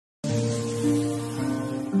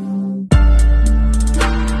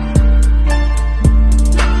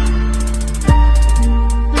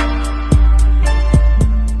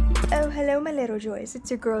Joys, it's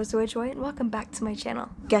your girl Zoya Joy and welcome back to my channel.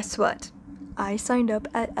 Guess what? I signed up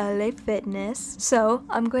at LA Fitness, so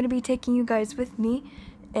I'm going to be taking you guys with me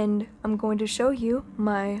and I'm going to show you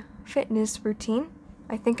my fitness routine.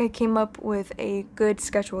 I think I came up with a good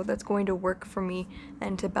schedule that's going to work for me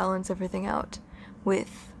and to balance everything out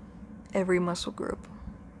with every muscle group.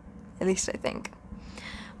 At least I think.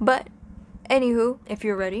 But anywho, if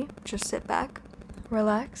you're ready, just sit back,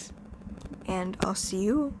 relax, and I'll see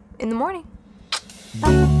you in the morning.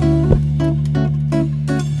 Bye.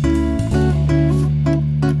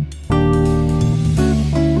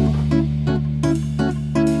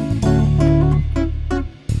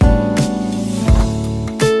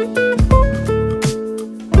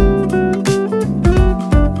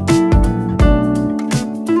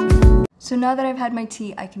 So now that I've had my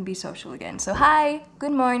tea, I can be social again. So hi,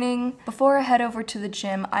 good morning. Before I head over to the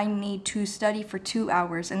gym, I need to study for 2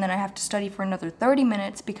 hours and then I have to study for another 30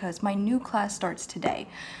 minutes because my new class starts today.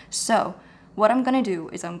 So what I'm gonna do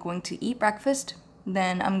is I'm going to eat breakfast,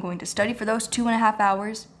 then I'm going to study for those 2.5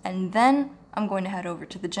 hours, and then I'm going to head over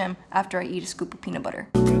to the gym after I eat a scoop of peanut butter.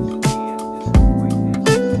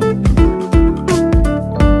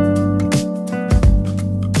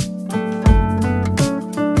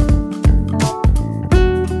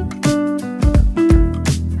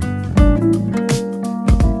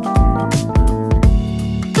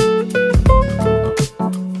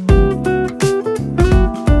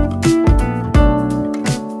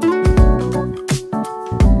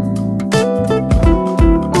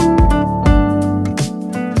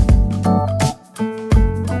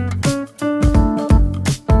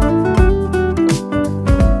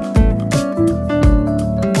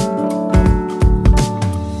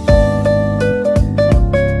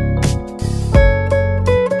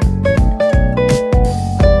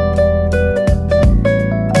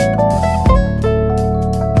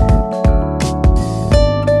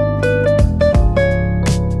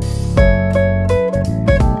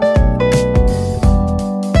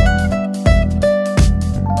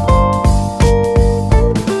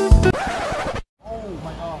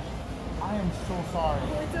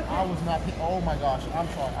 Oh my gosh, I'm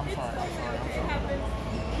sorry.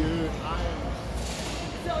 Dude, I am...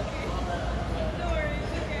 It's okay. No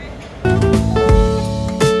worries, okay.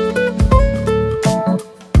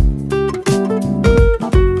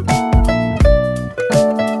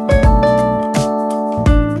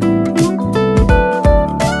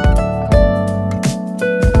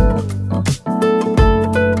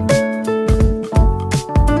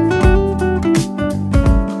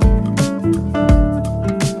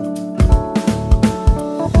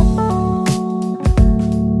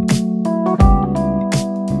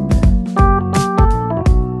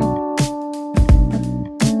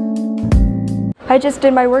 I just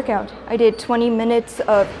did my workout. I did 20 minutes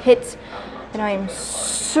of HIIT and I am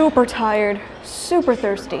super tired, super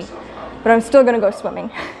thirsty, but I'm still gonna go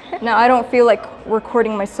swimming. Now I don't feel like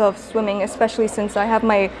recording myself swimming, especially since I have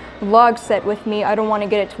my vlog set with me. I don't want to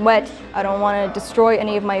get it wet. I don't want to destroy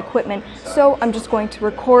any of my equipment. So I'm just going to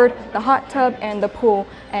record the hot tub and the pool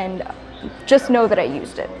and just know that I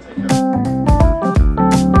used it.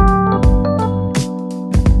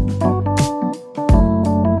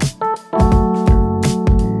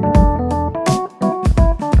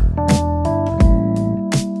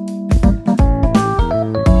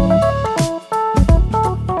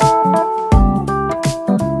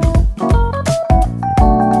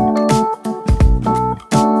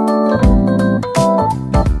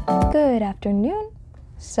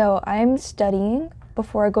 So I'm studying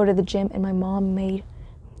before I go to the gym and my mom made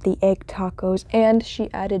the egg tacos and she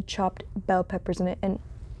added chopped bell peppers in it, and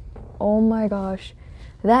oh my gosh,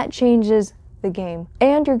 that changes the game.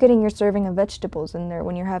 And you're getting your serving of vegetables in there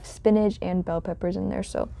when you have spinach and bell peppers in there,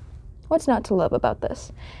 so what's not to love about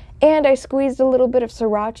this? And I squeezed a little bit of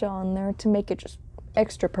sriracha on there to make it just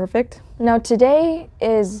extra perfect. Now today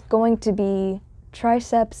is going to be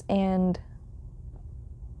triceps and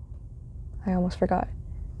I almost forgot.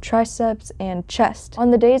 Triceps and chest. On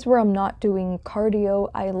the days where I'm not doing cardio,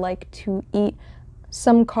 I like to eat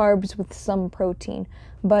some carbs with some protein.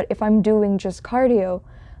 But if I'm doing just cardio,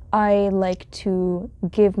 I like to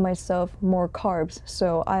give myself more carbs.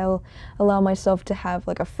 So I'll allow myself to have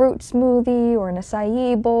like a fruit smoothie or an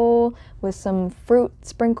acai bowl with some fruit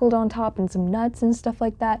sprinkled on top and some nuts and stuff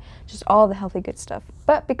like that. Just all the healthy good stuff.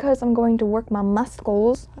 But because I'm going to work my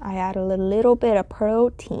muscles, I add a little bit of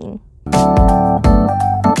protein.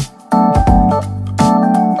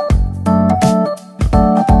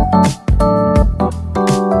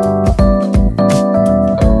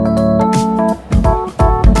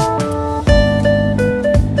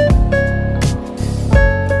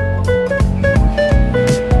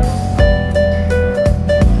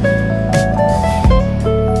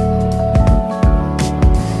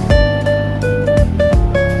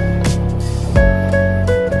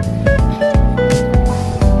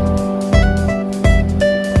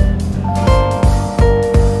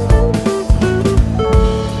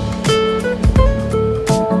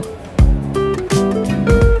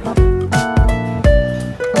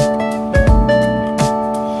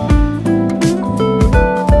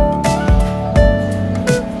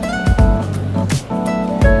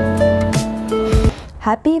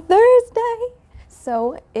 Happy Thursday!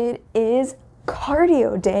 So it is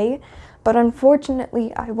cardio day, but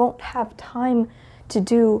unfortunately I won't have time to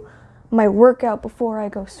do my workout before I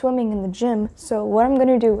go swimming in the gym. So what I'm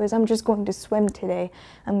gonna do is I'm just going to swim today.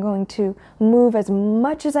 I'm going to move as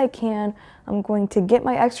much as I can. I'm going to get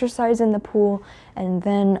my exercise in the pool, and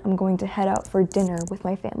then I'm going to head out for dinner with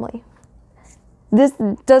my family. This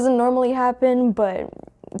doesn't normally happen, but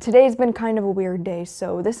today's been kind of a weird day,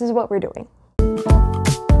 so this is what we're doing.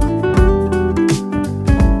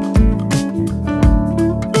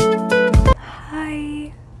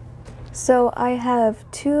 Hi. So I have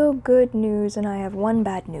 2 good news and I have 1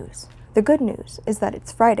 bad news. The good news is that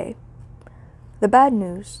it's Friday. The bad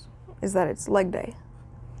news is that it's leg day.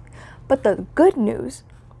 But the good news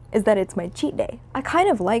is that it's my cheat day. I kind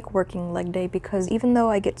of like working leg day because even though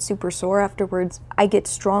I get super sore afterwards, I get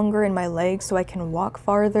stronger in my legs so I can walk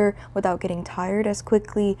farther without getting tired as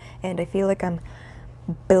quickly, and I feel like I'm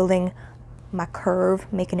building my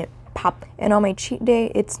curve, making it pop. And on my cheat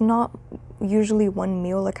day, it's not usually one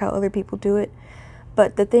meal like how other people do it,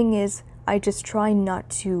 but the thing is, I just try not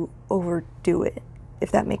to overdo it,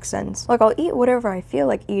 if that makes sense. Like, I'll eat whatever I feel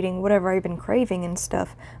like eating, whatever I've been craving and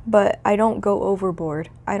stuff, but I don't go overboard.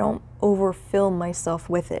 I don't overfill myself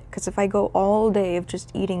with it, because if I go all day of just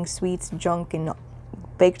eating sweets, junk, and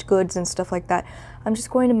baked goods and stuff like that, I'm just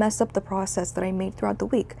going to mess up the process that I made throughout the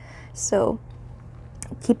week. So,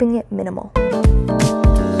 keeping it minimal.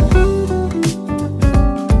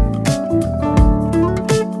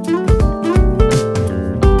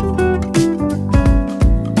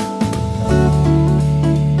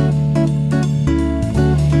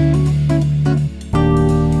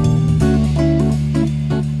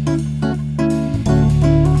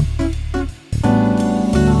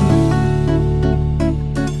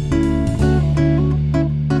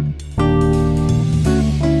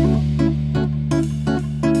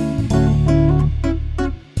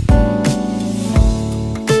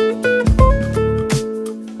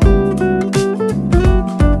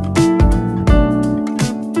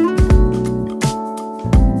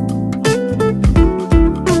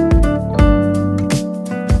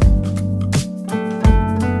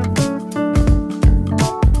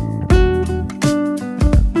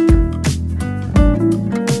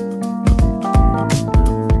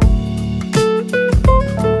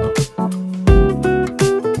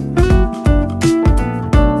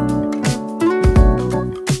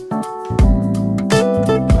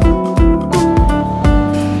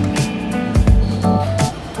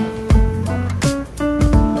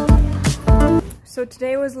 So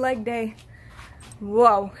today was leg day.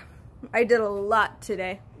 Whoa, I did a lot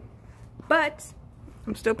today. But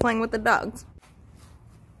I'm still playing with the dogs.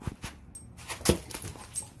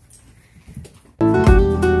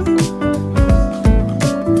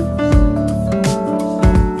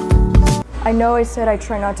 I know I said I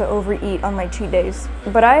try not to overeat on my cheat days,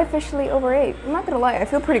 but I officially overate. I'm not gonna lie, I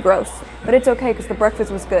feel pretty gross. But it's okay because the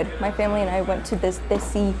breakfast was good. My family and I went to this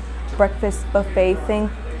desi breakfast buffet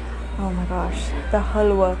thing. Oh my gosh, the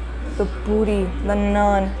halwa, the booty, the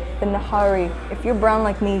naan, the nahari. If you're brown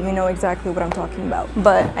like me, you know exactly what I'm talking about.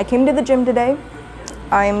 But I came to the gym today.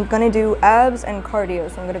 I'm gonna do abs and cardio.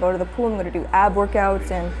 So I'm gonna go to the pool, I'm gonna do ab workouts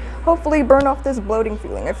and hopefully burn off this bloating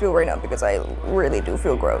feeling I feel right now because I really do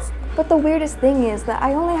feel gross. But the weirdest thing is that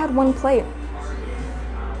I only had 1 plate.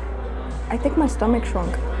 I think my stomach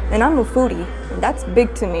shrunk. And I'm a foodie, and that's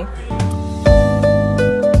big to me.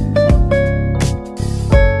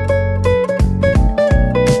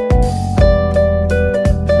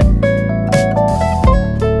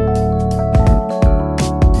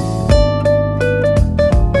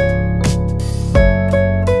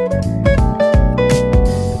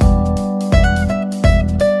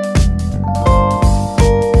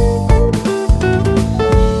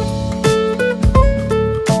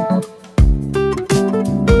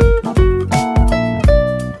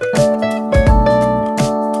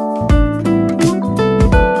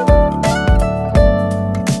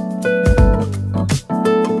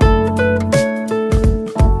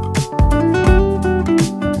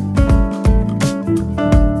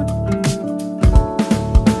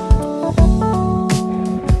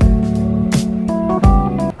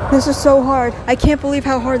 This is so hard. I can't believe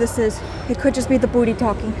how hard this is. It could just be the booty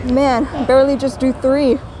talking. Man, barely just do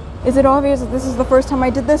 3. Is it obvious that this is the first time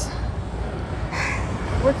I did this?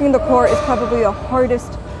 Working the core is probably the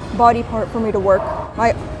hardest body part for me to work.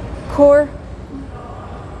 My core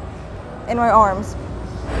and my arms.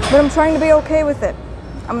 But I'm trying to be okay with it.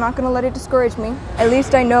 I'm not gonna let it discourage me. At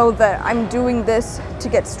least I know that I'm doing this to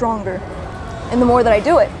get stronger. And the more that I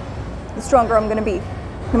do it, the stronger I'm gonna be,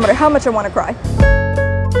 no matter how much I wanna cry.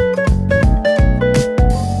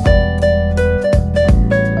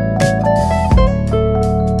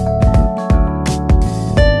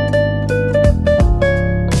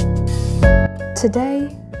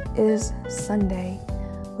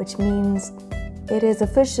 It's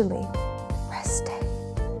officially rest day.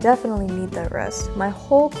 Definitely need that rest. My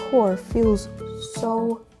whole core feels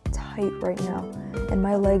so tight right now, and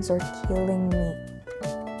my legs are killing me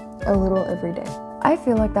a little every day. I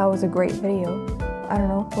feel like that was a great video. I don't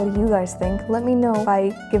know, what do you guys think? Let me know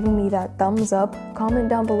by giving me that thumbs up. Comment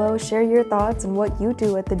down below, share your thoughts and what you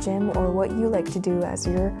do at the gym or what you like to do as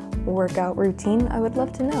your workout routine. I would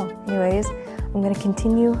love to know. Anyways, I'm gonna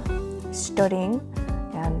continue studying,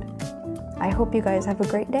 and I hope you guys have a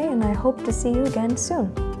great day, and I hope to see you again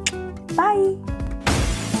soon. Bye!